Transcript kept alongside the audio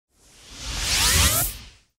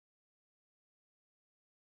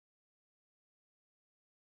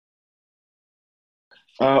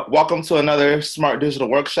Welcome to another Smart Digital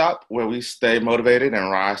Workshop where we stay motivated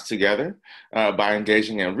and rise together by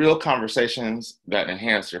engaging in real conversations that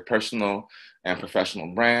enhance your personal and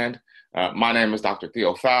professional brand. My name is Dr.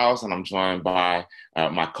 Theo Fowles, and I'm joined by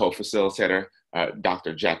my co-facilitator,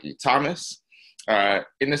 Dr. Jaqui Thomas.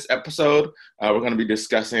 In this episode, we're going to be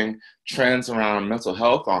discussing trends around mental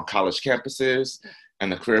health on college campuses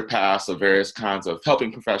and the career paths of various kinds of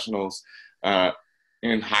helping professionals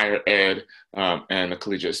in higher ed and the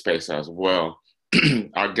collegiate space as well.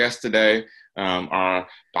 Our guests today are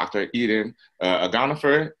Dr. Eden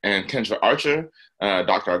Agonifer and Kendra Archer.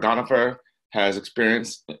 Dr. Agonifer has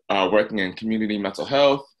experience working in community mental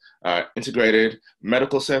health, integrated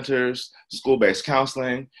medical centers, school-based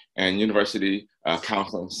counseling, and university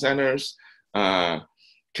counseling centers.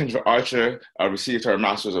 Kendra Archer received her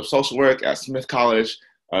Master's of Social Work at Smith College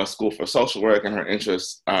School for Social Work, and her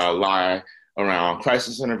interests lie around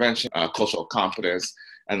crisis intervention, cultural competence,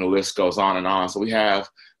 and the list goes on and on. So we have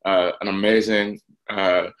an amazing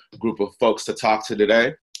group of folks to talk to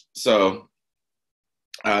today. So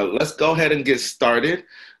let's go ahead and get started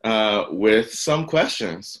with some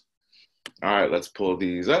questions. All right, let's pull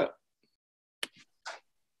these up.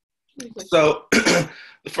 So the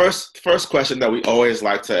first question that we always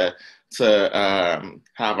like to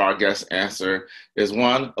have our guests answer is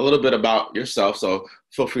one, a little bit about yourself. So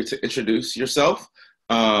feel free to introduce yourself.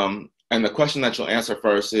 And the question that you'll answer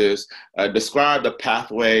first is describe the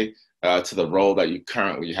pathway to the role that you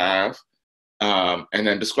currently have. And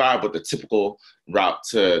then describe what the typical route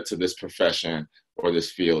to this profession or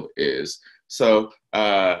this field is. So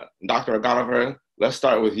Dr. Agonifer, let's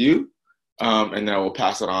start with you, and then we'll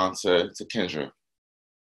pass it on to Kendra.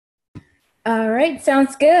 All right,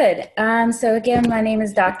 sounds good. So again, my name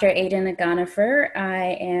is Dr. Eden Agonifer.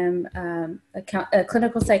 I am a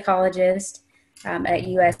clinical psychologist at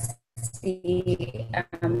USC,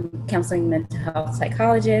 counseling mental health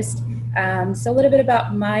psychologist. So a little bit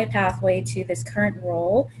about my pathway to this current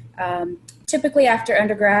role. Typically after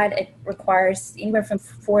undergrad, it requires anywhere from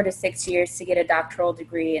 4 to 6 years to get a doctoral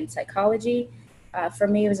degree in psychology. For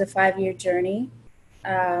me, it was a 5-year journey.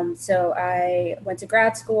 So I went to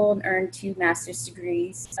grad school and earned 2 master's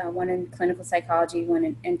degrees, one in clinical psychology, one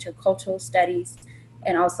in intercultural studies,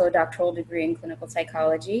 and also a doctoral degree in clinical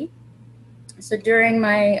psychology. So during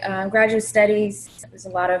my graduate studies, there was a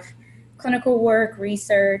lot of clinical work,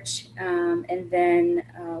 research, and then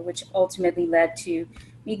which ultimately led to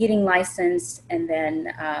me getting licensed and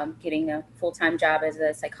then getting a full-time job as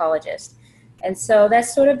a psychologist. And so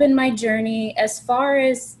that's sort of been my journey. As far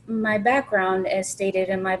as my background, as stated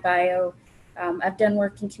in my bio, I've done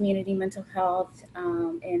work in community mental health,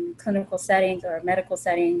 in clinical settings or medical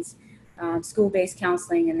settings, school-based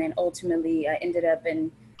counseling, and then ultimately I ended up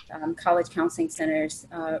in college counseling centers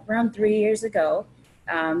around 3 years ago.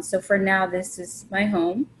 So for now, this is my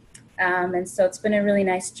home. And so it's been a really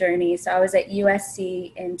nice journey. So I was at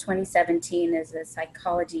USC in 2017 as a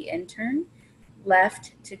psychology intern.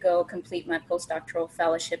 Left to go complete my postdoctoral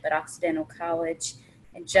fellowship at Occidental College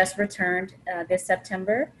and just returned this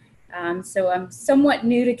September. So I'm somewhat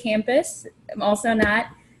new to campus. I'm also not.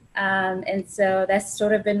 And so that's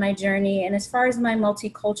sort of been my journey. And as far as my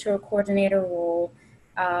multicultural coordinator role,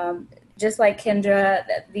 just like Kendra,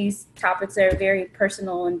 these topics are very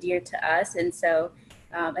personal and dear to us. And so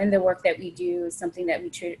and the work that we do is something that we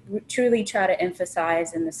truly try to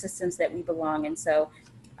emphasize in the systems that we belong in. So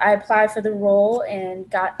I applied for the role and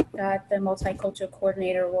got the multicultural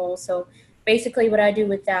coordinator role. So basically what I do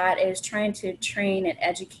with that is trying to train and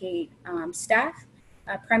educate staff,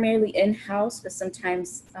 primarily in-house, but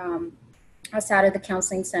sometimes outside of the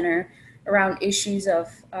counseling center, around issues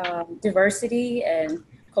of diversity and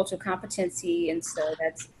cultural competency. And so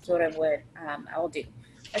that's sort of what I'll do.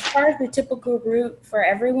 As far as the typical route for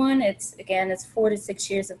everyone, it's 4 to 6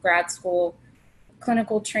 years of grad school,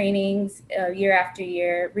 clinical trainings year after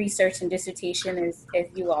year, research and dissertation, as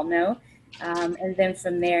you all know. And then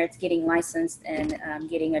from there, it's getting licensed and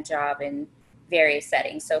getting a job in various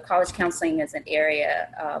settings. So college counseling is an area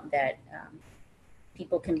that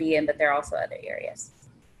people can be in, but there are also other areas.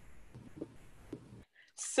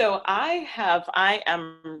 So I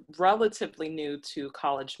am relatively new to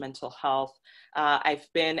college mental health. I've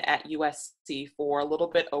been at USC for a little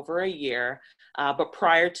bit over a year, but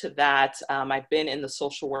prior to that, I've been in the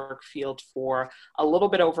social work field for a little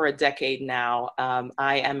bit over a decade now.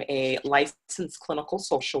 I am a licensed clinical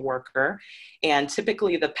social worker, and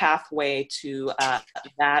typically the pathway to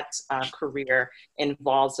that career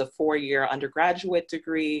involves a 4-year undergraduate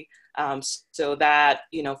degree. So that,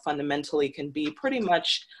 fundamentally can be pretty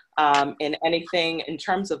much in anything in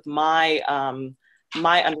terms of my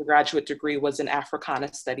my undergraduate degree was in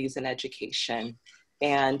Africana Studies and Education.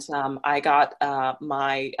 And I got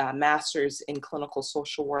my master's in clinical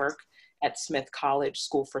social work at Smith College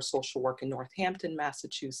School for Social Work in Northampton,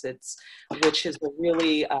 Massachusetts, which is a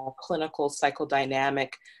really clinical psychodynamic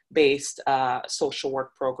based social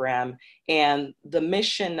work program. And the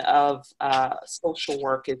mission of social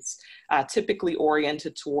work is typically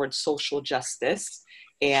oriented towards social justice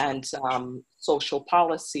and social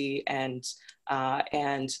policy, and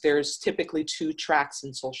there's typically two tracks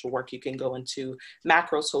in social work. You can go into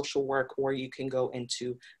macro social work, or you can go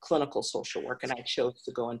into clinical social work, and I chose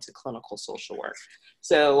to go into clinical social work.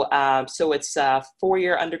 So, so it's a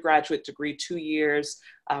 4-year undergraduate degree, 2 years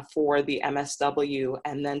for the MSW,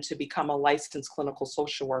 and then to become a licensed clinical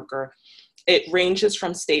social worker. It ranges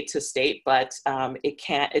from state to state, but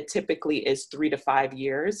it typically is 3 to 5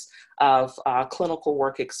 years of clinical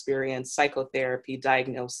work experience, psychotherapy,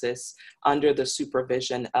 diagnosis under the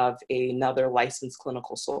supervision of another licensed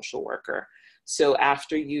clinical social worker. So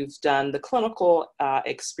after you've done the clinical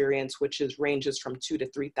experience, which ranges from 2,000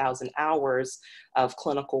 to 3,000 hours of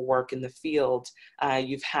clinical work in the field,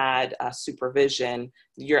 you've had supervision,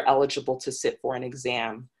 you're eligible to sit for an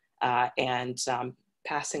exam, and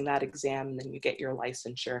passing that exam, and then you get your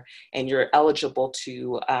licensure, and you're eligible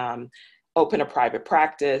to open a private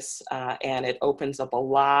practice, and it opens up a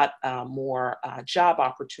lot more job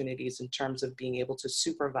opportunities in terms of being able to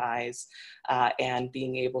supervise and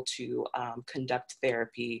being able to conduct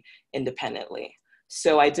therapy independently.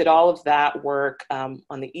 So I did all of that work on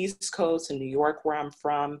the East Coast in New York, where I'm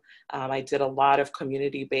from. I did a lot of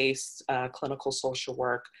community-based clinical social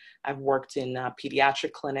work. I've worked in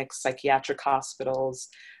pediatric clinics, psychiatric hospitals,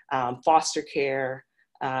 foster care,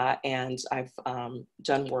 and I've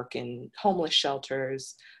done work in homeless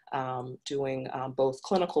shelters, doing both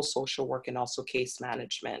clinical social work and also case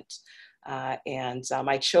management.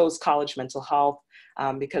 I chose college mental health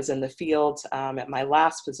because in the field, at my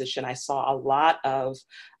last position, I saw a lot of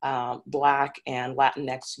Black and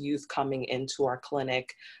Latinx youth coming into our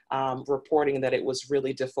clinic, reporting that it was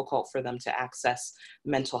really difficult for them to access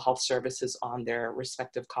mental health services on their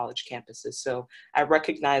respective college campuses. So I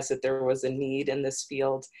recognized that there was a need in this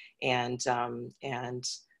field, and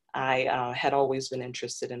I had always been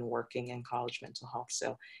interested in working in college mental health.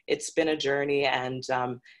 So it's been a journey, and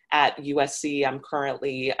at USC, I'm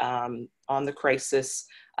currently on the crisis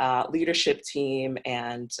leadership team,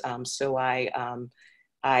 and so I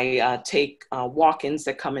take walk-ins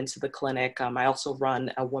that come into the clinic. I also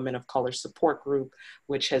run a Women of Color support group,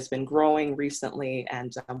 which has been growing recently,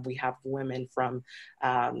 and we have women from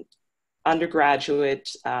undergraduate,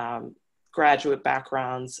 graduate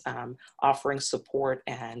backgrounds, offering support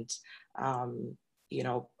and,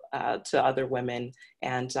 to other women.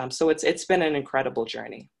 And so it's been an incredible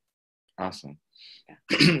journey. Awesome.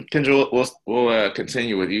 Yeah. Kendra, we'll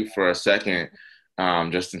continue with you for a second,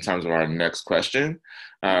 just in terms of our next question,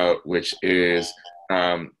 which is,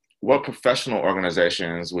 what professional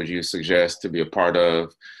organizations would you suggest to be a part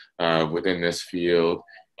of within this field,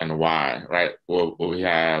 and why, right? Well, we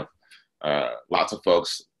have lots of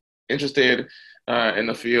folks interested in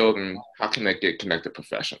the field, and how can they get connected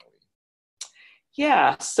professionally?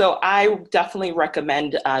 Yeah, so I definitely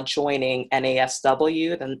recommend joining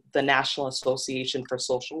NASW, the National Association for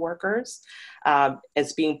Social Workers.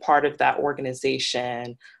 As being part of that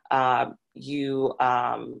organization, you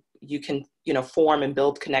can form and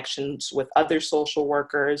build connections with other social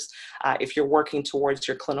workers. If you're working towards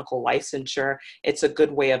your clinical licensure, it's a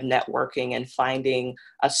good way of networking and finding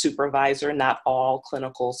a supervisor. Not all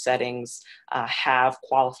clinical settings have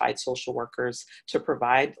qualified social workers to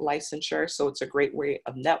provide licensure. So it's a great way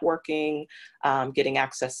of networking, getting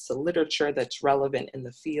access to literature that's relevant in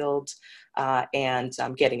the field, and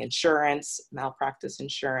getting insurance, malpractice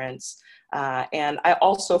insurance. And I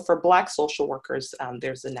also, for Black social workers,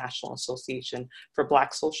 there's the National Association for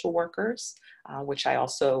Black Social Workers, which I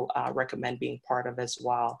also recommend being part of as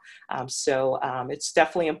well. So it's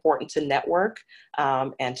definitely important to network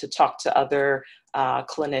and to talk to other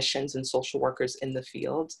clinicians and social workers in the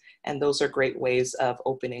field. And those are great ways of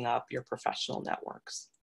opening up your professional networks.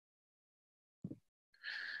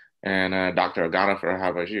 And Dr. Oganefer,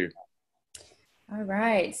 how about you? All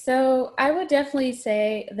right, so I would definitely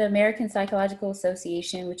say the American Psychological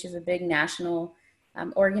Association, which is a big national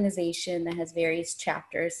organization that has various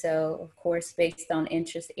chapters. So of course, based on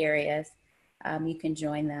interest areas, you can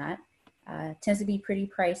join that. Tends to be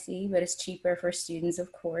pretty pricey, but it's cheaper for students,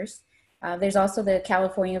 of course. There's also the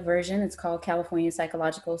California version. It's called California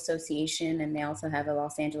Psychological Association, and they also have a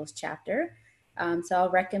Los Angeles chapter. So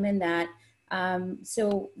I'll recommend that.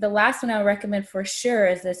 So the last one I'll recommend for sure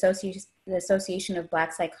is the the Association of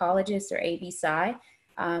Black Psychologists, or ABPSI.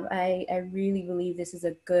 I really believe this is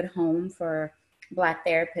a good home for Black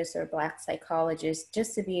therapists or Black psychologists,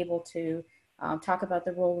 just to be able to talk about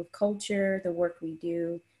the role of culture, the work we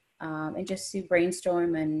do, and just to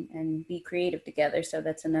brainstorm and be creative together. So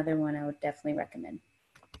that's another one I would definitely recommend.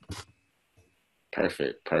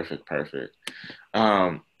 Perfect, perfect, perfect.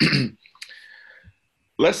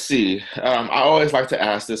 Let's see. I always like to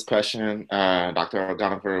ask this question. Dr.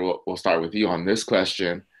 Gonnifer, we'll start with you on this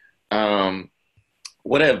question.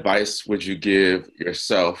 What advice would you give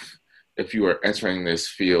yourself if you were entering this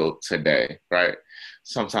field today, right?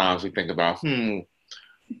 Sometimes we think about,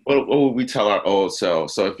 what would we tell our old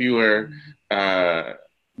self? So if you were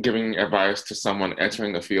giving advice to someone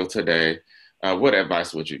entering the field today, what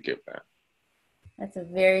advice would you give them? That's a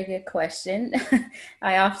very good question.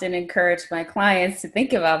 I often encourage my clients to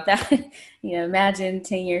think about that. Imagine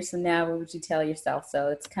 10 years from now, what would you tell yourself? So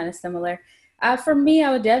it's kind of similar. For me,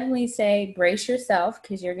 I would definitely say brace yourself,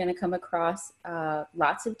 because you're going to come across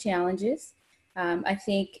lots of challenges. I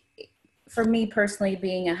think for me personally,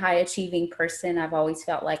 being a high achieving person, I've always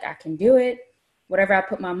felt like I can do it. Whatever I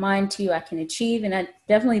put my mind to, I can achieve. And I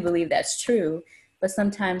definitely believe that's true. But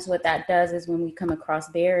sometimes what that does is when we come across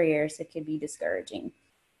barriers, it can be discouraging.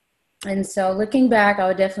 And so looking back, I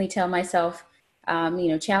would definitely tell myself,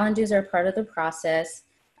 challenges are part of the process.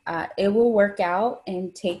 It will work out,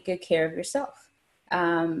 and take good care of yourself.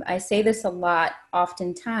 I say this a lot.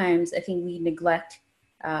 Oftentimes, I think we neglect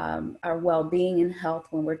our well-being and health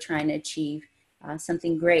when we're trying to achieve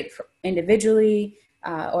something great for individually,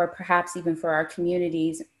 or perhaps even for our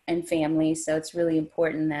communities and families. So it's really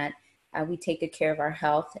important that we take good care of our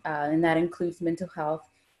health, and that includes mental health.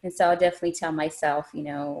 And so I'll definitely tell myself,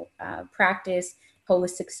 practice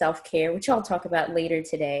holistic self-care, which I'll talk about later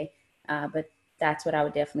today. But that's what I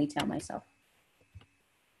would definitely tell myself.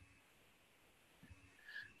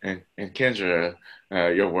 And Kendra,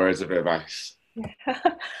 your words of advice.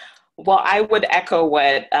 Well, I would echo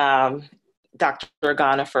what Dr.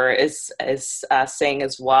 Gonnifer is saying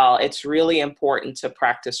as well. It's really important to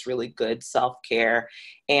practice really good self-care,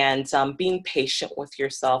 and being patient with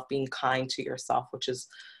yourself, being kind to yourself,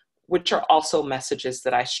 which are also messages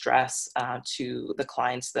that I stress to the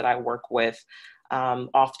clients that I work with.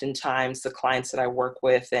 Oftentimes the clients that I work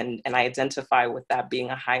with, and I identify with that, being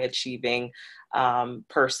a high achieving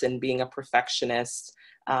person, being a perfectionist,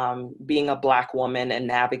 being a Black woman, and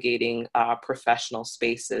navigating professional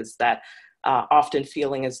spaces, that often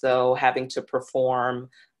feeling as though having to perform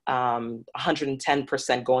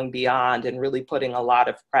 110%, going beyond, and really putting a lot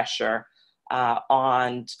of pressure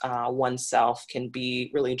on oneself can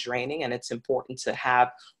be really draining. And it's important to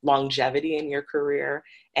have longevity in your career,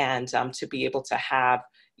 and to be able to have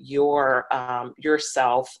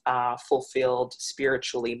yourself fulfilled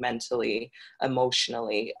spiritually, mentally,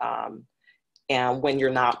 emotionally, and when you're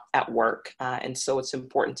not at work. And so it's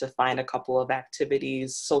important to find a couple of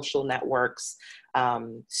activities, social networks,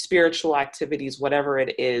 spiritual activities, whatever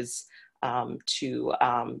it is, to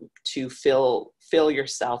fill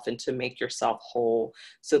yourself and to make yourself whole,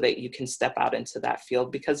 so that you can step out into that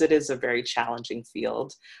field, because it is a very challenging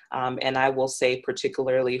field. And I will say,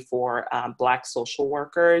 particularly for Black social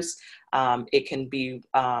workers, it can be,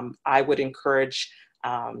 I would encourage,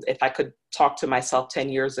 if I could talk to myself 10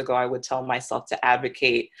 years ago, I would tell myself to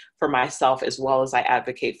advocate for myself as well as I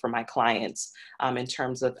advocate for my clients, in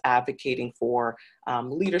terms of advocating for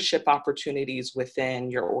leadership opportunities within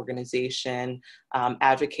your organization,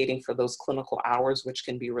 advocating for those clinical hours, which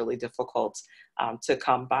can be really difficult to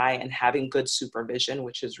come by, and having good supervision,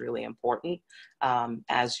 which is really important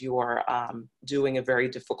as you're doing a very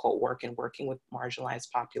difficult work and working with marginalized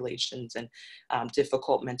populations, and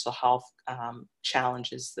difficult mental health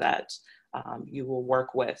challenges that you will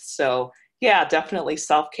work with. So yeah, definitely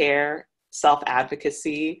self-care,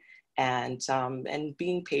 self-advocacy, and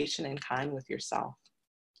being patient and kind with yourself.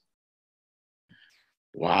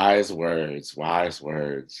 Wise words, wise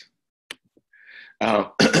words.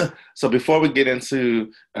 So before we get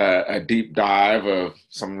into a deep dive of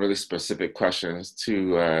some really specific questions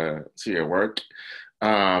to your work,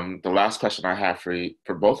 the last question I have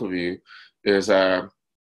for both of you is,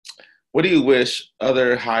 what do you wish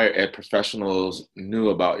other higher ed professionals knew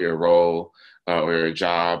about your role or your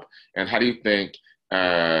job? And how do you think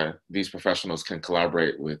these professionals can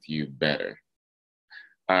collaborate with you better?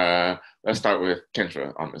 Let's start with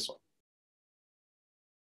Kendra on this one.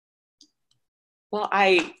 Well,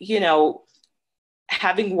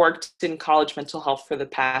 having worked in college mental health for the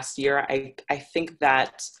past year, I think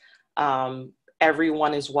that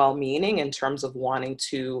everyone is well-meaning in terms of wanting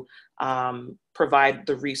to provide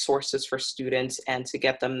the resources for students and to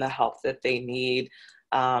get them the help that they need.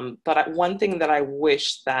 But one thing that I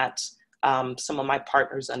wish that some of my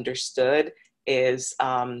partners understood is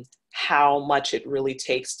how much it really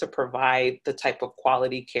takes to provide the type of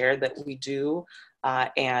quality care that we do,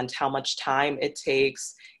 and how much time it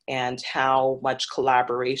takes and how much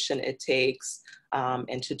collaboration it takes,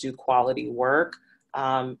 and to do quality work.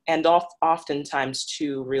 And oftentimes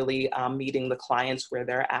too, really meeting the clients where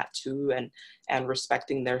they're at too, and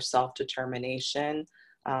respecting their self-determination.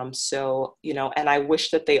 So, you know, and I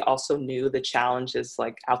wish that they also knew the challenges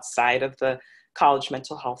like outside of the college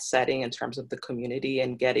mental health setting in terms of the community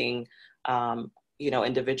and getting, you know,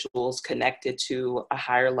 individuals connected to a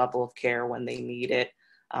higher level of care when they need it.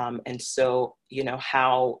 And so, you know,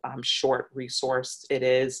 how short resourced it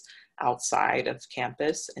is outside of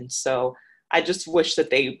campus. And so I just wish that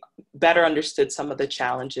they better understood some of the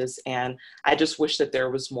challenges, and I just wish that there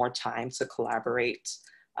was more time to collaborate.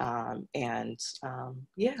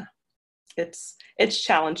 Yeah, it's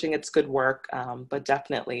challenging, it's good work, but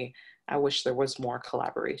definitely I wish there was more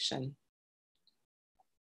collaboration.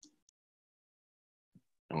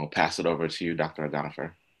 And we'll pass it over to you, Dr.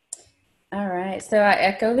 Agonifer. All right, so I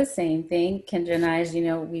echo the same thing. Kendra and I, as you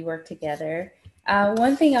know, we work together.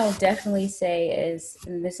 One thing I'll definitely say is,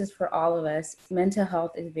 and this is for all of us, mental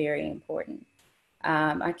health is very important.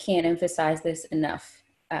 I can't emphasize this enough.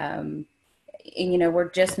 And, you know, we're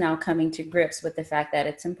just now coming to grips with the fact that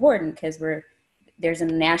it's important because there's a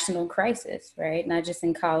national crisis, right? Not just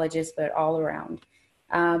in colleges, but all around.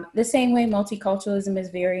 The same way multiculturalism is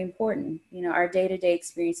very important. You know, our day-to-day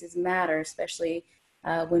experiences matter, especially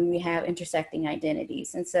when we have intersecting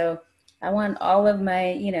identities. And so I want all of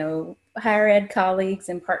my, you know, higher ed colleagues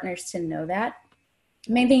and partners to know that.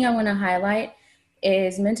 The main thing I want to highlight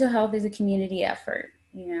is mental health is a community effort,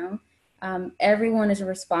 you know. Everyone is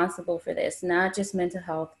responsible for this, not just mental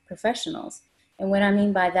health professionals. And what I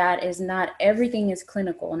mean by that is not everything is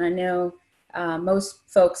clinical. And I know most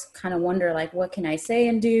folks kind of wonder, like, what can I say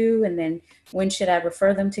and do? And then when should I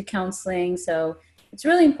refer them to counseling? So it's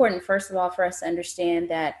really important, first of all, for us to understand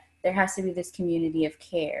that there has to be this community of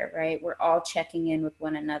care, right? We're all checking in with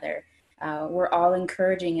one another. We're all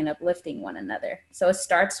encouraging and uplifting one another. So it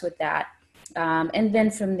starts with that. And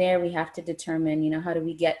then from there, we have to determine, you know, how do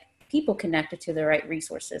we get people connected to the right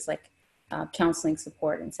resources like counseling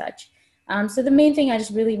support and such. So the main thing I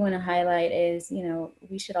just really want to highlight is, you know,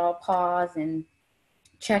 we should all pause and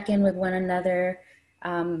check in with one another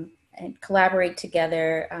and collaborate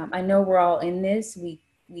together. I know we're all in this. We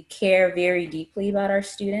care very deeply about our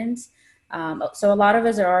students. So a lot of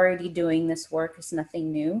us are already doing this work. It's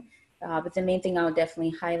nothing new. But the main thing I would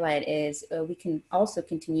definitely highlight is we can also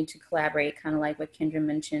continue to collaborate, kind of like what Kendra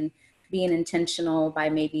mentioned, being intentional by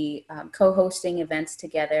maybe co-hosting events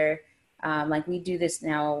together. Like we do this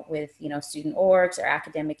now with, you know, student orgs or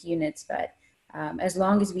academic units, but as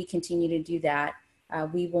long as we continue to do that,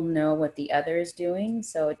 we will know what the other is doing.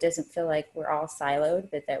 So it doesn't feel like we're all siloed,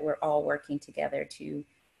 but that we're all working together to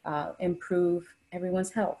improve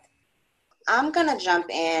everyone's health. I'm gonna jump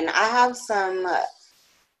in. I have some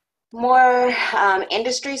more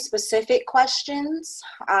industry-specific questions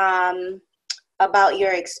about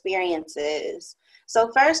your experiences. So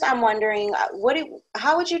first, I'm wondering,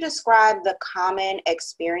 how would you describe the common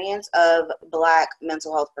experience of Black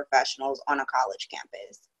mental health professionals on a college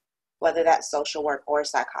campus, whether that's social work or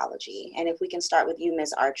psychology? And if we can start with you,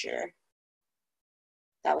 Ms. Archer,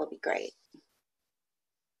 that would be great.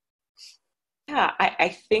 Yeah,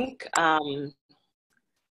 I think that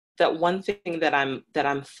one thing that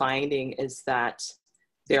I'm finding is that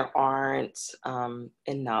there aren't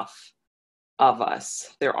enough of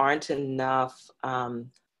us. There aren't enough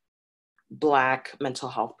Black mental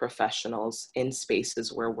health professionals in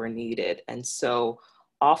spaces where we're needed. And so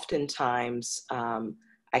oftentimes,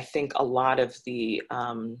 I think a lot of the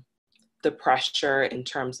pressure in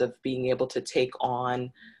terms of being able to take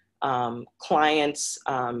on clients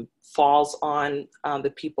falls on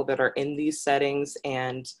the people that are in these settings.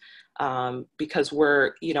 And because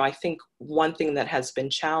we're, you know, I think one thing that has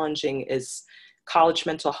been challenging is college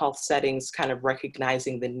mental health settings kind of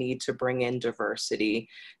recognizing the need to bring in diversity.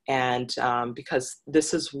 And because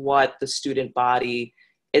this is what the student body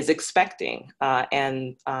is expecting.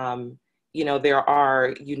 You know, there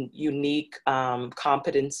are unique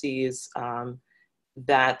competencies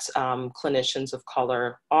that clinicians of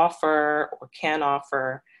color offer or can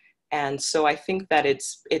offer. And so I think that it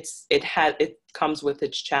comes with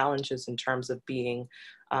its challenges in terms of being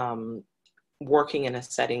working in a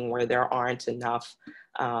setting where there aren't enough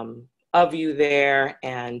of you there.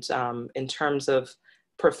 And in terms of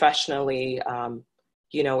professionally,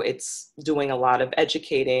 it's doing a lot of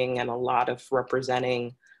educating and a lot of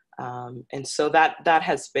representing. And so that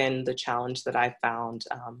has been the challenge that I found,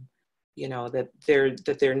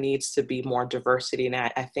 that there needs to be more diversity. And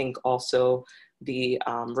I think also the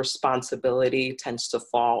responsibility tends to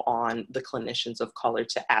fall on the clinicians of color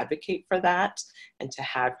to advocate for that and to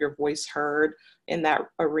have your voice heard in that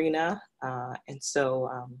arena. And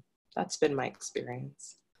so that's been my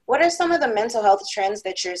experience. What are some of the mental health trends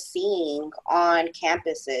that you're seeing on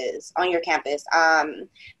campuses, on your campus?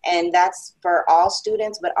 And that's for all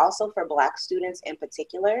students, but also for Black students in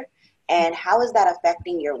particular. And how is that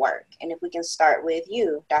affecting your work? And if we can start with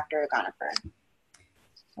you, Dr. Agonifer.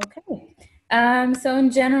 Okay. So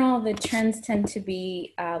in general, the trends tend to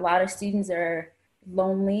be a lot of students are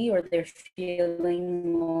lonely, or they're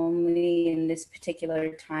feeling lonely in this particular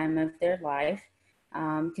time of their life.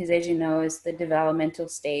 Because as you know, it's the developmental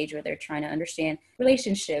stage where they're trying to understand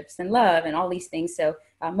relationships and love and all these things. So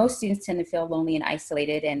most students tend to feel lonely and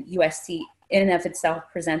isolated, and USC in and of itself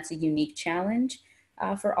presents a unique challenge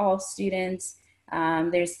for all students.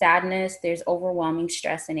 There's sadness, there's overwhelming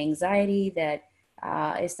stress and anxiety that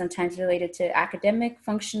is sometimes related to academic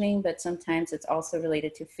functioning, but sometimes it's also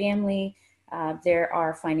related to family. There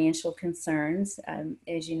are financial concerns.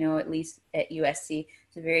 As you know, at least at USC,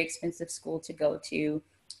 it's a very expensive school to go to.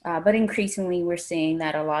 But increasingly, we're seeing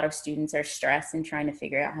that a lot of students are stressed and trying to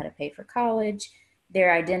figure out how to pay for college. There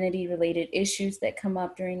are identity-related issues that come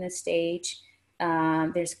up during this stage.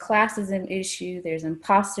 There's classism issue, there's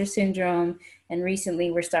imposter syndrome, and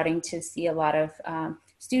recently we're starting to see a lot of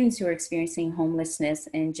students who are experiencing homelessness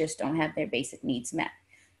and just don't have their basic needs met.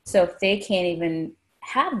 So if they can't even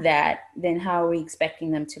have that, then how are we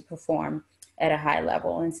expecting them to perform at a high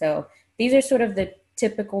level? And so these are sort of the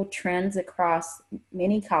typical trends across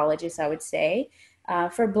many colleges, I would say.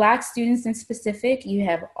 For Black students in specific, you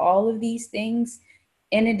have all of these things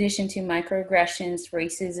in addition to microaggressions,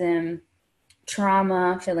 racism,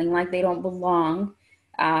 trauma, feeling like they don't belong.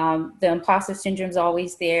 The imposter syndrome is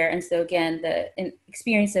always there. And so again, the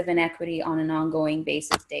experience of inequity on an ongoing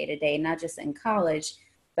basis day to day, not just in college,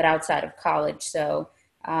 but outside of college. So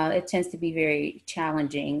it tends to be very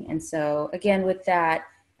challenging. And so again, with that,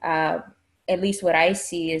 at least what I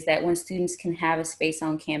see is that when students can have a space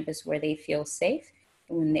on campus where they feel safe,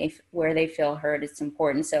 where they feel heard, it's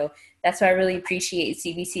important. So that's why I really appreciate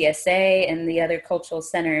CVCSA and the other cultural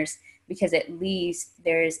centers, because at least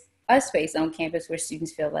there's a space on campus where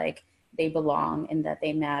students feel like they belong and that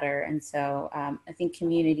they matter. And so I think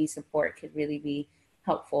community support could really be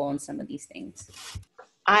helpful in some of these things.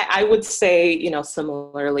 I would say,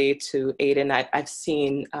 similarly to Aiden, I've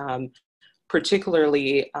seen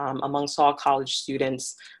particularly amongst all college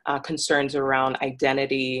students, concerns around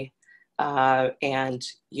identity and,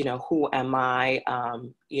 who am I,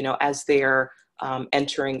 as they're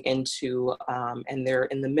entering into and they're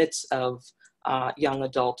in the midst of young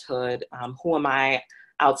adulthood. Who am I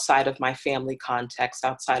outside of my family context,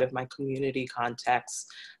 outside of my community context?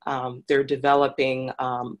 They're developing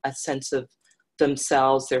a sense of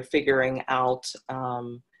themselves. They're figuring out,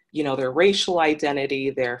 their racial identity.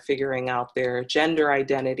 They're figuring out their gender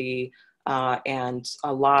identity, and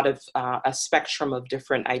a lot of a spectrum of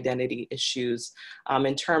different identity issues.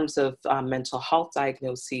 In terms of mental health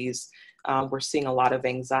diagnoses, we're seeing a lot of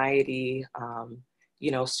anxiety.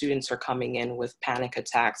 Students are coming in with panic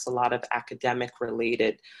attacks, a lot of academic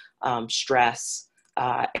related stress,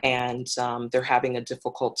 and they're having a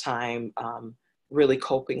difficult time really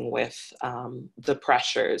coping with the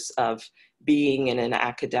pressures of being in an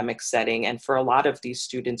academic setting. And for a lot of these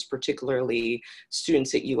students, particularly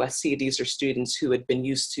students at USC, these are students who had been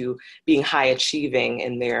used to being high achieving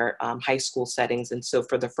in their high school settings. And so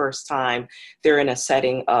for the first time, they're in a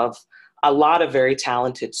setting of a lot of very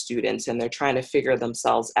talented students, and they're trying to figure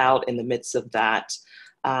themselves out in the midst of that.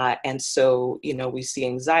 And so, we see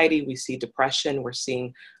anxiety, we see depression, we're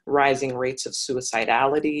seeing rising rates of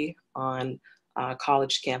suicidality on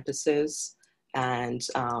college campuses. And,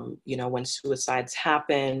 when suicides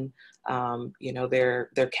happen,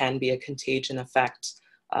 there can be a contagion effect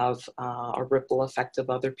of a ripple effect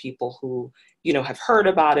of other people who, have heard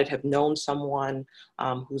about it, have known someone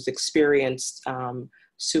who's experienced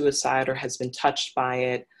suicide or has been touched by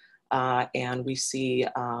it. And we see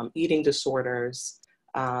eating disorders.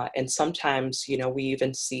 And sometimes, we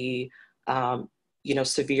even see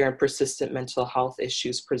severe and persistent mental health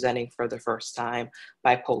issues presenting for the first time,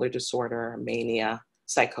 bipolar disorder, mania,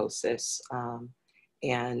 psychosis.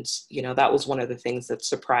 And, that was one of the things that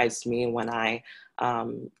surprised me when I,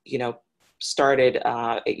 started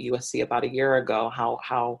at USC about a year ago,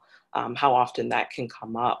 how how often that can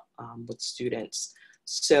come up with students.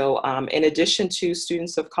 So in addition to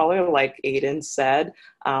students of color, like Aiden said,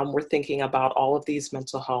 we're thinking about all of these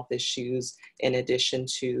mental health issues in addition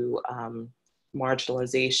to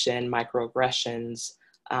marginalization, microaggressions,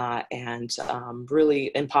 and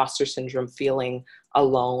really imposter syndrome, feeling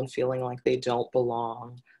alone, feeling like they don't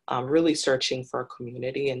belong, really searching for a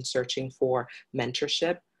community and searching for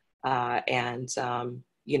mentorship.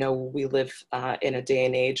 You know, we live in a day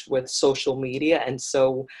and age with social media. And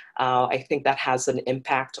so I think that has an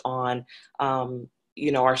impact on,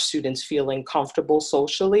 you know, our students feeling comfortable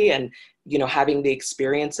socially and, you know, having the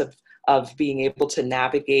experience of being able to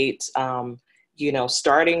navigate, you know,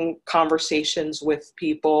 starting conversations with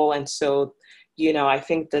people. And so, you know, I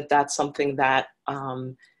think that that's something that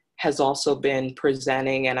has also been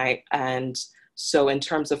presenting. And so in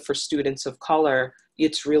terms of for students of color,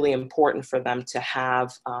 it's really important for them to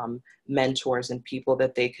have mentors and people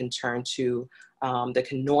that they can turn to, that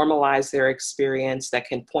can normalize their experience, that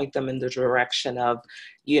can point them in the direction of,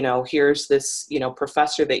 you know, here's this, you know,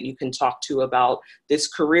 professor that you can talk to about this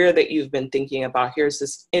career that you've been thinking about. Here's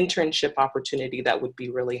this internship opportunity that would be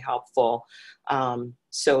really helpful.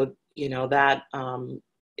 So, you know, that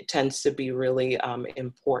it tends to be really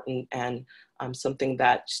important and something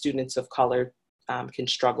that students of color can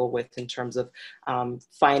struggle with in terms of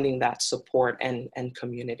finding that support and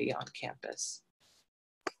community on campus.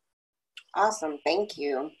 Awesome, thank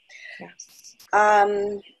you. Yeah.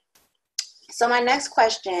 So my next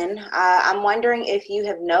question, I'm wondering if you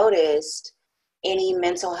have noticed any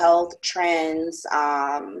mental health trends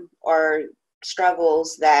or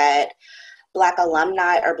struggles that Black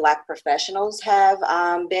alumni or Black professionals have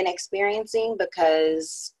been experiencing,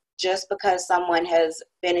 because just because someone has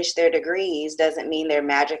finished their degrees doesn't mean they're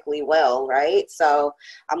magically well, right? So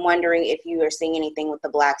I'm wondering if you are seeing anything with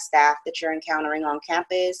the Black staff that you're encountering on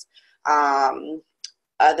campus, other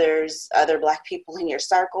Black people in your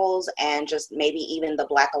circles, and just maybe even the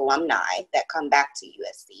Black alumni that come back to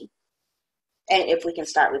USC. And if we can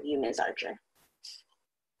start with you, Ms. Archer.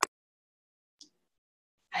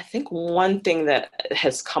 I think one thing that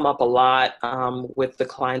has come up a lot with the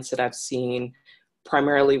clients that I've seen,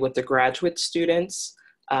 primarily with the graduate students,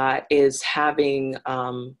 is having,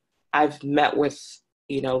 I've met with,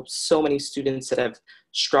 you know, so many students that have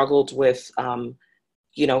struggled with,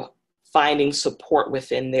 you know, finding support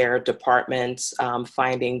within their departments,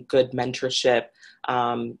 finding good mentorship.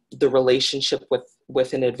 The relationship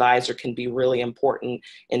with an advisor can be really important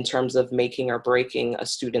in terms of making or breaking a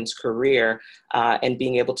student's career, and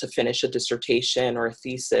being able to finish a dissertation or a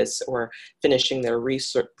thesis or finishing their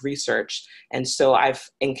research. And so I've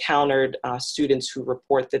encountered students who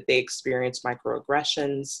report that they experience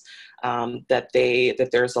microaggressions, that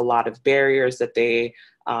there's a lot of barriers, that they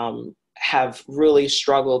have really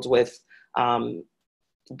struggled with.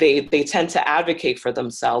 They tend to advocate for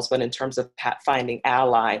themselves, but in terms of finding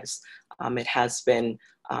allies, it has been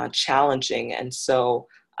challenging. And so,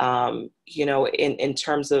 you know, in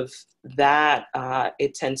terms of that,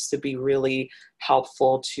 it tends to be really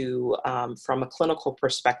helpful to, from a clinical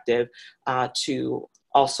perspective, to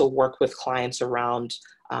also work with clients around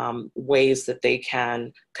ways that they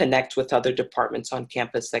can connect with other departments on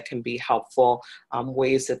campus that can be helpful,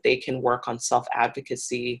 ways that they can work on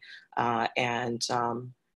self-advocacy, and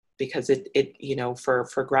because it you know,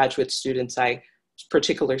 for graduate students,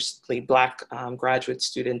 particularly Black graduate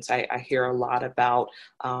students, I hear a lot about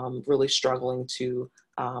really struggling to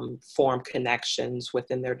form connections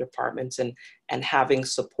within their departments and having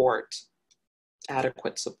support,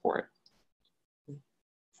 adequate support.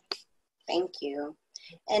 Thank you.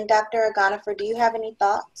 And Dr. Agonifer, do you have any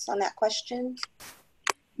thoughts on that question? I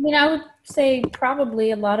mean, I would say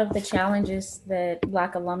probably a lot of the challenges that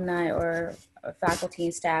Black alumni or faculty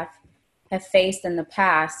and staff have faced in the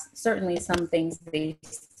past, certainly some things they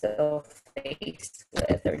still face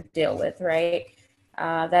with or deal with, right?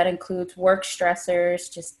 That includes work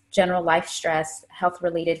stressors, just general life stress,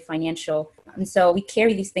 health-related, financial. And so we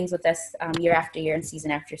carry these things with us year after year and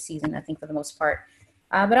season after season, I think, for the most part.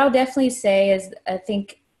 But I'll definitely say I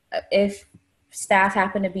think if staff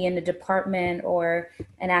happen to be in a department or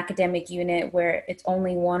an academic unit where it's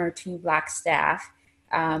only one or two Black staff,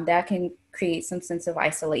 that can create some sense of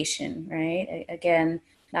isolation, right? Again,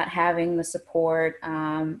 not having the support,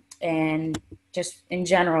 and just in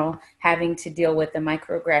general, having to deal with the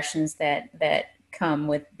microaggressions that come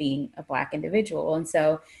with being a Black individual. And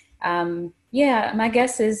so, yeah, my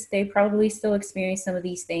guess is they probably still experience some of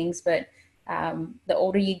these things, but the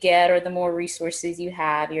older you get or the more resources you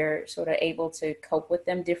have, you're sort of able to cope with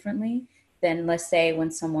them differently. than, let's say,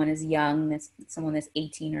 when someone is young, that's someone that's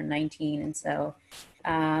 18 or 19. And so,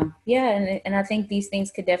 yeah, and I think these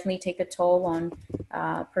things could definitely take a toll on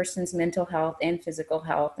a person's mental health and physical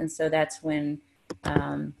health. And so that's when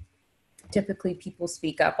typically people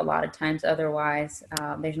speak up. A lot of times otherwise,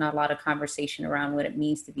 there's not a lot of conversation around what it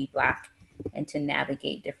means to be Black and to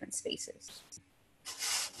navigate different spaces.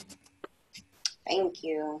 Thank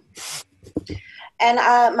you. And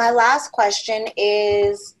my last question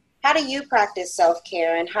is, how do you practice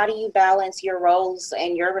self-care, and how do you balance your roles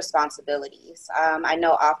and your responsibilities? I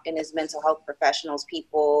know often as mental health professionals,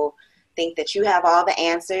 people think that you have all the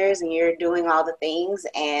answers and you're doing all the things,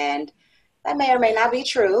 and that may or may not be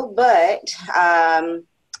true, but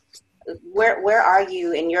where are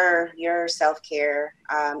you in your self-care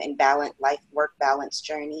and life-work balance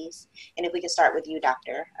journeys? And if we could start with you,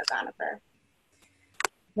 Dr. Agonifer.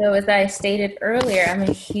 So as I stated earlier, I'm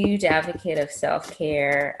a huge advocate of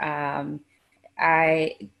self-care.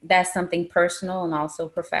 That's something personal and also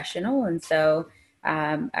professional. And so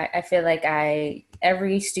I feel like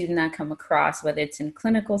every student I come across, whether it's in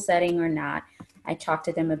clinical setting or not, I talk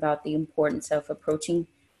to them about the importance of approaching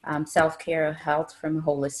self-care or health from a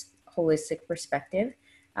holistic perspective.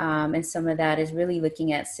 And some of that is really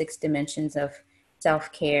looking at 6 dimensions of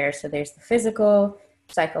self-care. So there's the physical,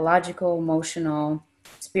 psychological, emotional,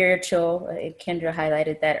 spiritual, Kendra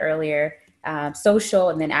highlighted that earlier, social,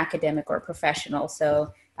 and then academic or professional.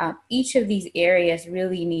 So each of these areas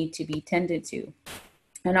really need to be tended to.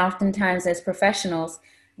 And oftentimes as professionals,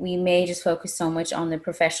 we may just focus so much on the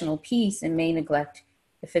professional piece and may neglect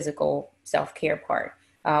the physical self-care part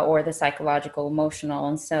or the psychological, emotional.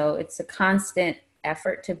 And so it's a constant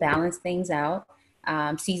effort to balance things out.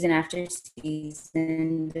 Season after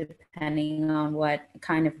season, depending on what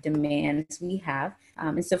kind of demands we have.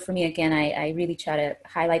 And so for me, again, I really try to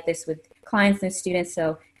highlight this with clients and students.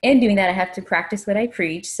 So in doing that, I have to practice what I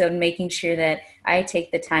preach. So making sure that I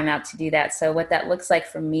take the time out to do that. So what that looks like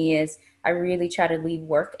for me is I really try to leave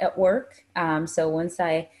work at work. So once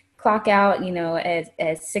I clock out, at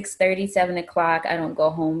 6:30, 7 o'clock, I don't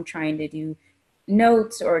go home trying to do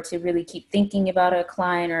notes or to really keep thinking about a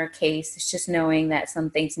client or a case. It's just knowing that some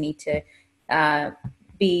things need to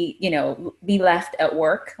be left at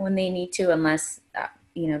work when they need to, unless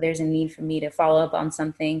there's a need for me to follow up on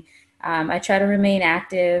something. I try to remain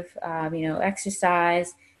active,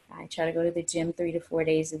 exercise. I try to go to the gym 3 to 4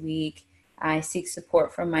 days a week. I seek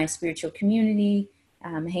support from my spiritual community,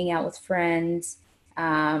 hang out with friends.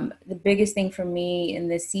 The biggest thing for me in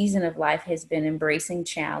this season of life has been embracing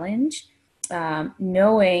challenge.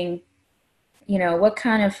 Knowing, what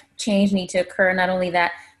kind of change need to occur. Not only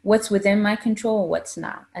that, what's within my control, what's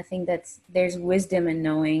not. I think there's wisdom in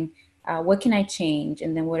knowing what can I change,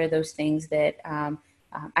 and then what are those things that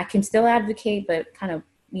I can still advocate, but kind of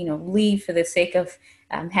leave for the sake of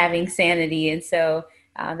having sanity. And so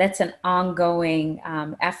that's an ongoing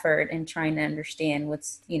effort in trying to understand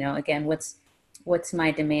what's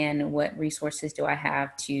my demand and what resources do I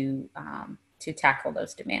have to tackle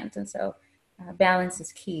those demands. And so balance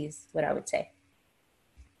is key, is what I would say.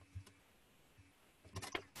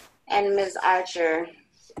 And Ms. Archer,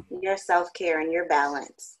 your self-care and your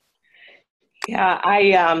balance. Yeah,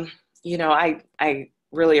 I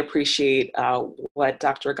really appreciate what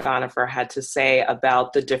Dr. Agonifer had to say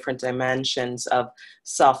about the different dimensions of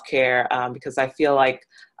self-care, because I feel like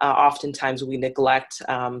oftentimes we neglect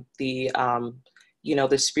the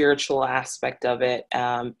spiritual aspect of it,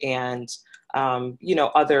 and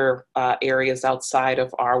other areas outside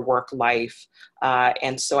of our work life.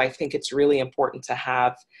 And so I think it's really important to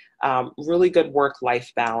have really good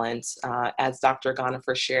work-life balance. As Dr.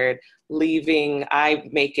 Agonifer shared, I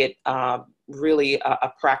make it really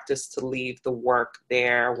a practice to leave the work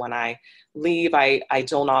there. When I leave, I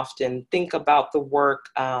don't often think about the work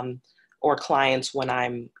or clients when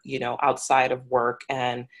I'm, outside of work.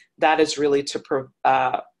 And that is really to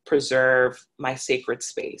preserve my sacred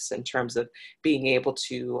space in terms of being able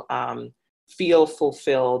to feel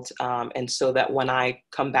fulfilled. And so that when I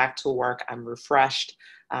come back to work, I'm refreshed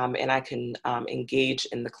and I can engage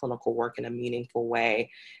in the clinical work in a meaningful way.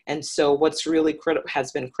 And so what's really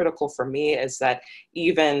has been critical for me is that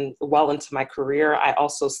even well into my career, I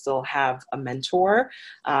also still have a mentor.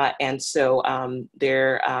 And so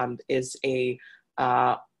there is a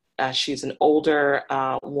she's an older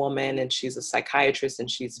woman, and she's a psychiatrist, and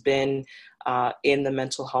she's been in the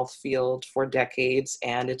mental health field for decades.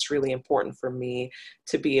 And it's really important for me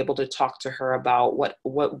to be able to talk to her about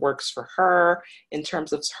what works for her in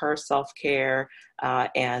terms of her self-care,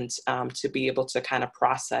 and to be able to kind of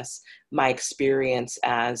process my experience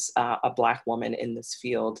as a Black woman in this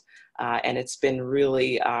field. And it's been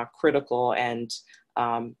really critical and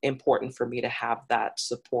important for me to have that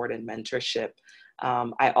support and mentorship.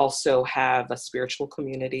 I also have a spiritual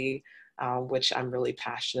community, which I'm really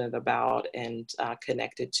passionate about and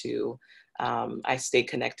connected to. I stay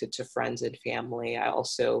connected to friends and family. I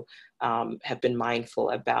also have been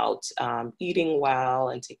mindful about eating well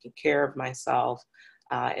and taking care of myself.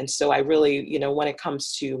 And so I really, you know, when it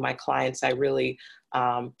comes to my clients, I really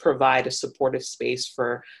provide a supportive space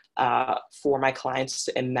for my clients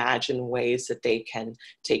to imagine ways that they can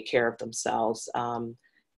take care of themselves.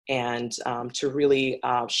 And to really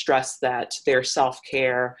stress that their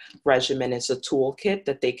self-care regimen is a toolkit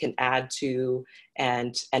that they can add to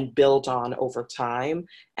and build on over time,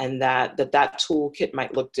 and that toolkit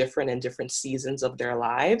might look different in different seasons of their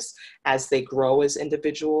lives as they grow as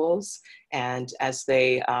individuals and as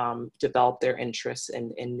they develop their interests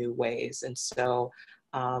in new ways. And so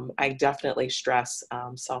I definitely stress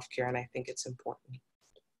self-care, and I think it's important.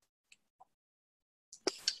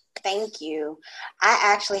 Thank you. I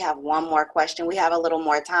actually have one more question. We have a little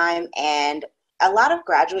more time, and a lot of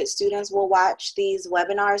graduate students will watch these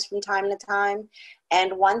webinars from time to time.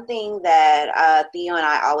 And one thing that Theo and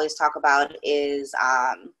I always talk about is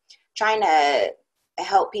trying to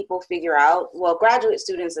help people figure out, well, graduate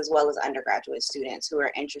students as well as undergraduate students who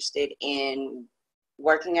are interested in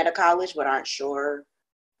working at a college but aren't sure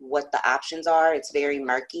what the options are. It's very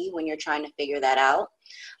murky when you're trying to figure that out.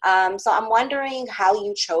 So I'm wondering how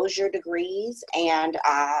you chose your degrees, and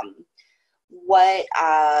what,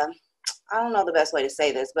 I don't know the best way to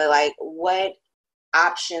say this, but like what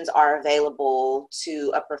options are available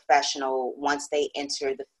to a professional once they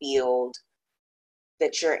enter the field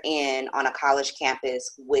that you're in on a college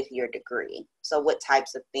campus with your degree. So what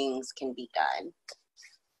types of things can be done?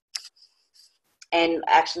 And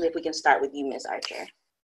actually, if we can start with you, Ms. Archer.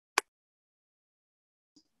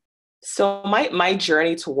 So my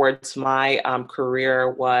journey towards my career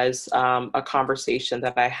was a conversation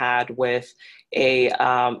that I had with a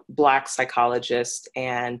Black psychologist,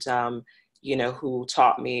 and you know, who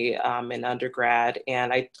taught me in undergrad.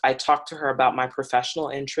 And I talked to her about my professional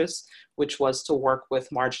interests, which was to work with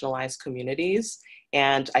marginalized communities.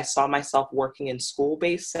 And I saw myself working in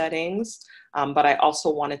school-based settings, but I also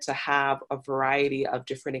wanted to have a variety of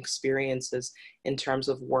different experiences in terms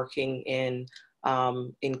of working in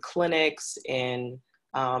clinics, in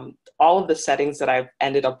all of the settings that I've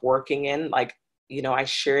ended up working in. Like, you know, I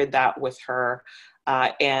shared that with her,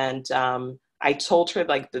 and I told her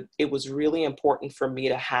like that it was really important for me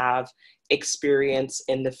to have experience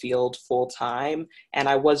in the field full time, and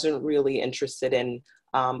I wasn't really interested in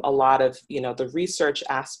a lot of, you know, the research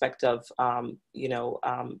aspect of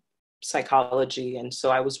psychology. And so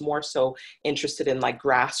I was more so interested in like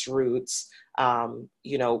grassroots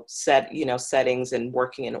settings, and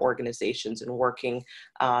working in organizations, and working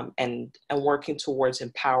and working towards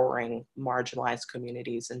empowering marginalized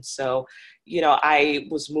communities. And so, you know, I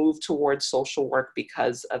was moved towards social work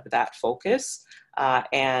because of that focus.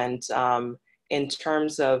 And in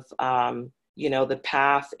terms of, the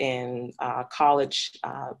path in college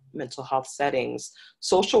mental health settings,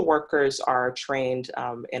 social workers are trained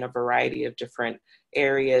in a variety of different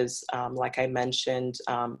areas. Like I mentioned,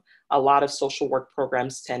 a lot of social work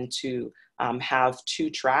programs tend to have two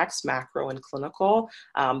tracks, macro and clinical.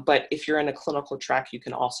 But if you're in a clinical track, you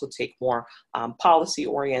can also take more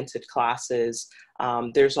policy-oriented classes.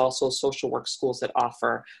 There's also social work schools that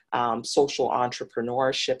offer social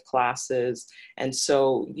entrepreneurship classes. And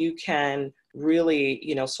so you can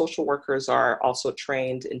really, social workers are also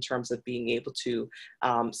trained in terms of being able to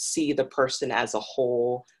see the person as a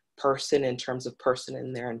whole person, in terms of person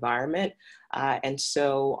in their environment. And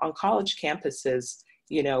so on college campuses,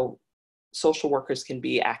 social workers can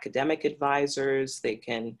be academic advisors, they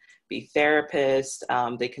can be therapists,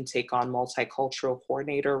 they can take on multicultural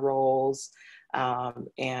coordinator roles.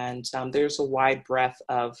 And there's a wide breadth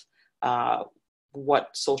of what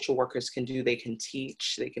social workers can do. They can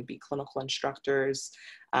teach, they can be clinical instructors.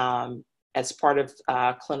 As part of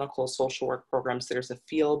clinical social work programs, there's a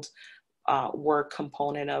field work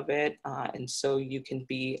component of it. And so you can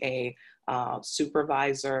be a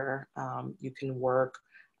supervisor, you can work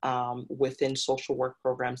within social work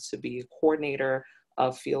programs to be a coordinator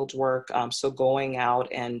of field work. So going out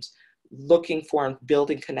and looking for and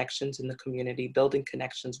building connections in the community, building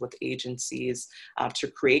connections with agencies to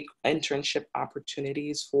create internship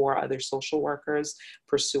opportunities for other social workers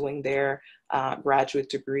pursuing their graduate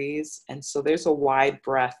degrees. And so there's a wide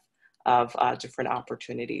breadth of different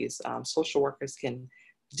opportunities. Social workers can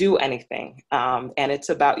do anything. And it's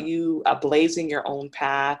about you blazing your own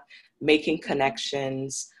path, making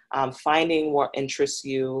connections, finding what interests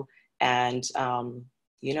you, and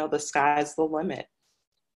the sky's the limit.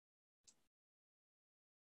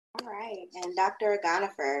 All right, and Dr.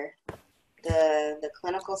 Agonifer, the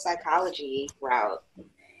clinical psychology route.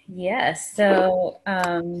 Yes, so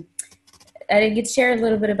I did get to share a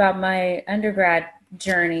little bit about my undergrad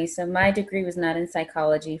journey. So my degree was not in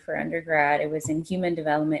psychology for undergrad. It was in human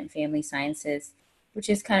development and family sciences, which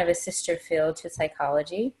is kind of a sister field to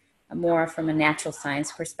psychology, more from a natural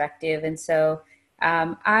science perspective. And so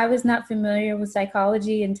I was not familiar with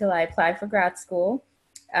psychology until I applied for grad school.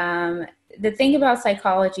 The thing about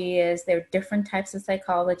psychology is there are different types of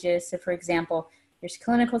psychologists. So for example, there's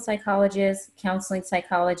clinical psychologists, counseling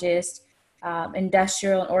psychologists,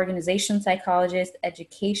 industrial and organizational psychologists,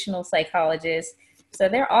 educational psychologists. So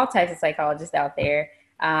there are all types of psychologists out there.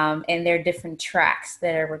 And there are different tracks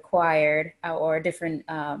that are required or different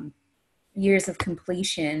years of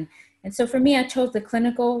completion. And so for me, I chose the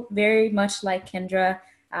clinical, very much like Kendra.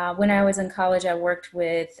 When I was in college, I worked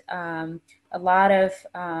with a lot of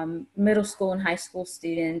middle school and high school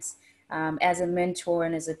students as a mentor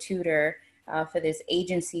and as a tutor for this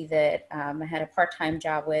agency that I had a part-time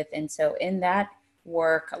job with. And so in that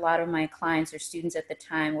work, a lot of my clients or students at the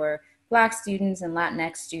time were Black students and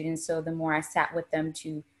Latinx students. So the more I sat with them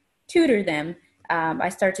to tutor them, I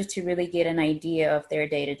started to really get an idea of their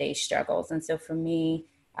day-to-day struggles. And so for me,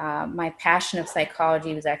 my passion of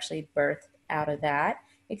psychology was actually birthed out of that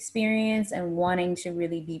experience and wanting to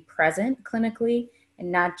really be present clinically and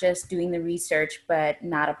not just doing the research, but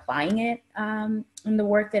not applying it in the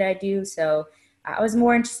work that I do. So I was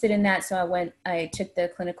more interested in that. So I took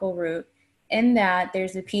the clinical route. In that,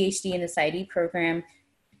 there's a PhD in the PsyD program.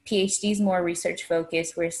 PhD is more research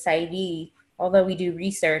focused, where PsyD, although we do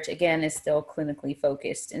research, again, is still clinically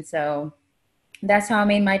focused. And so that's how I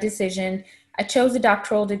made my decision. I chose a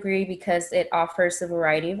doctoral degree because it offers a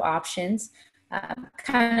variety of options.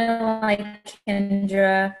 Kind of like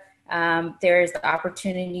Kendra, there's the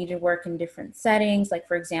opportunity to work in different settings. Like,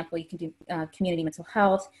 for example, you can do community mental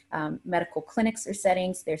health, medical clinics or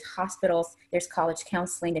settings, there's hospitals, there's college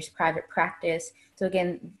counseling, there's private practice. So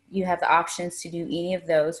again, you have the options to do any of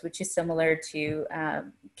those, which is similar to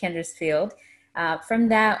Kendra's field. From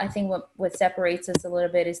that, I think what separates us a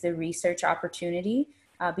little bit is the research opportunity.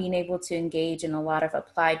 Being able to engage in a lot of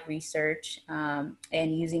applied research and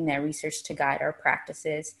using that research to guide our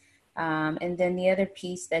practices. And then the other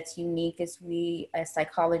piece that's unique is we, as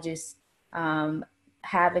psychologists,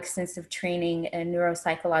 have extensive training in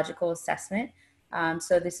neuropsychological assessment.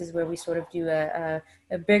 So this is where we sort of do a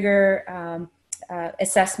bigger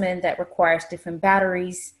assessment that requires different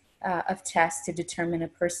batteries of tests to determine a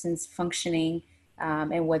person's functioning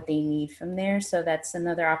and what they need from there. So that's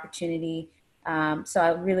another opportunity. So I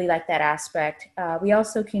really like that aspect. We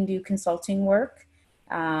also can do consulting work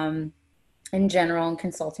in general and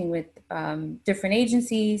consulting with different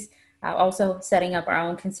agencies, also setting up our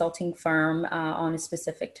own consulting firm on a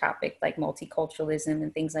specific topic like multiculturalism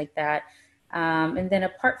and things like that. And then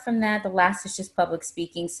apart from that, the last is just public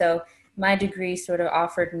speaking. So my degree sort of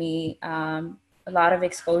offered me a lot of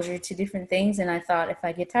exposure to different things. And I thought if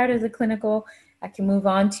I get tired of the clinical, I can move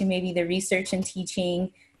on to maybe the research and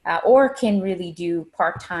teaching. Or can really do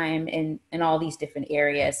part-time in all these different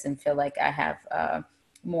areas and feel like I have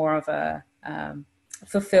more of a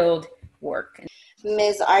fulfilled work.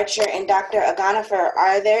 Ms. Archer and Dr. Agonifer,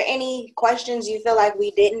 are there any questions you feel like we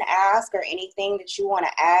didn't ask or anything that you want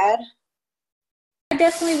to add? I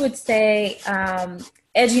definitely would say,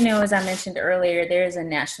 as you know, as I mentioned earlier, there is a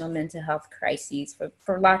national mental health crisis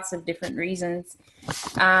for lots of different reasons.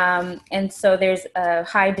 And so there's a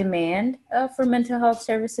high demand for mental health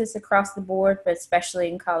services across the board, but especially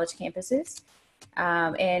in college campuses.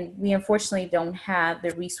 And we unfortunately don't have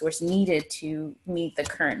the resource needed to meet the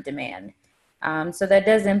current demand. So that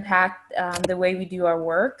does impact the way we do our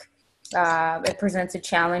work. It presents a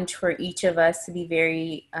challenge for each of us to be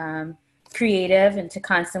very creative and to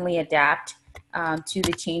constantly adapt to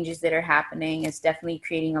the changes that are happening. It's definitely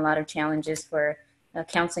creating a lot of challenges for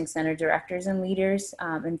counseling center directors and leaders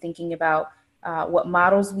and thinking about what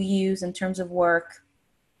models we use in terms of work,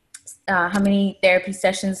 how many therapy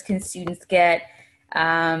sessions can students get,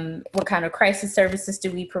 what kind of crisis services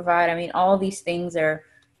do we provide? I mean, all these things are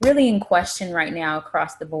really in question right now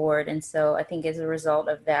across the board. And so I think as a result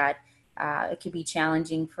of that, it could be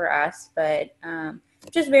challenging for us, but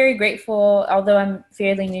just very grateful. Although I'm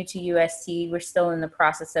fairly new to USC, we're still in the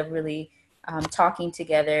process of really talking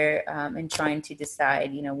together and trying to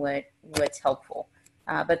decide, what's helpful.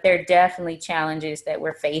 But there are definitely challenges that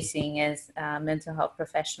we're facing as mental health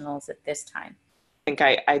professionals at this time. I think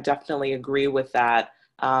I definitely agree with that.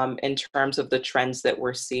 In terms of the trends that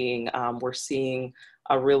we're seeing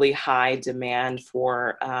a really high demand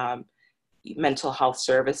for mental health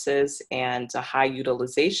services and a high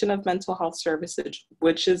utilization of mental health services,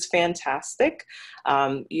 which is fantastic.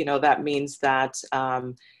 That means that,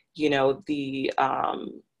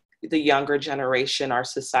 the younger generation, our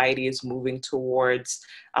society is moving towards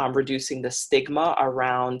reducing the stigma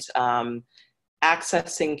around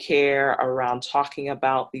accessing care, around talking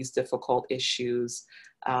about these difficult issues.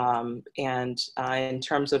 And in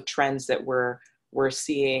terms of trends that we're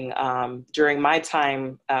seeing during my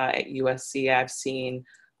time at USC, I've seen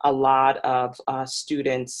a lot of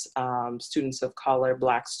students of color,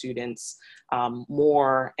 Black students,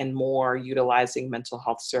 more and more utilizing mental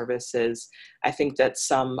health services. I think that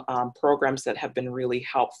some programs that have been really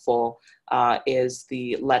helpful is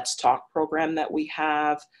the Let's Talk program that we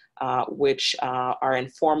have, which are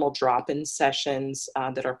informal drop-in sessions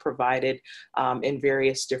that are provided in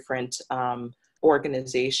various different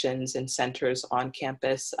organizations and centers on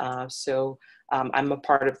campus. So I'm a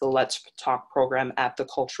part of the Let's Talk program at the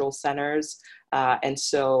cultural centers. And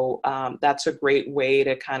so that's a great way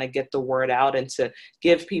to kind of get the word out and to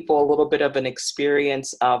give people a little bit of an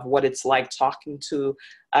experience of what it's like talking to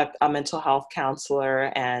a mental health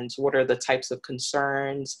counselor and what are the types of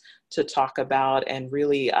concerns to talk about, and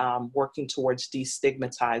really working towards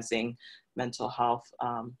destigmatizing mental health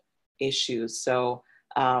issues. So,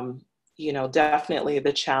 definitely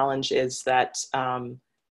the challenge is that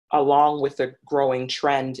along with the growing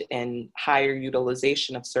trend in higher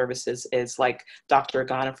utilization of services is, like Dr.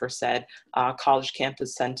 Agonifer said, college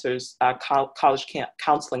campus centers,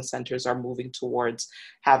 counseling centers are moving towards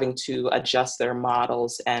having to adjust their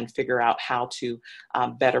models and figure out how to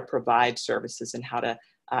better provide services and how to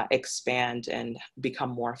expand and become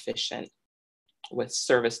more efficient with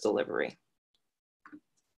service delivery.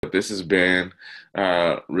 This has been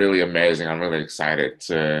really amazing. I'm really excited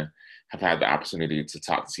to have had the opportunity to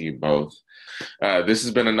talk to you both. This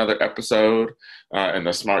has been another episode in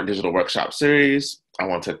the Smart Digital Workshop series. I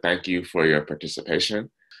want to thank you for your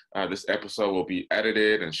participation. This episode will be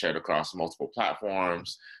edited and shared across multiple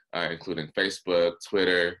platforms, including Facebook,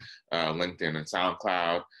 Twitter, LinkedIn, and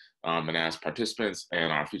SoundCloud. And as participants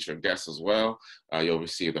and our featured guests as well, you'll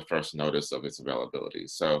receive the first notice of its availability.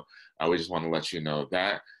 So we just want to let you know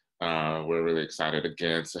that. We're really excited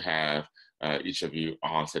again to have each of you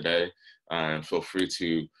on today, and feel free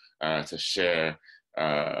to share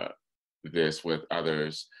this with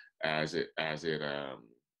others as it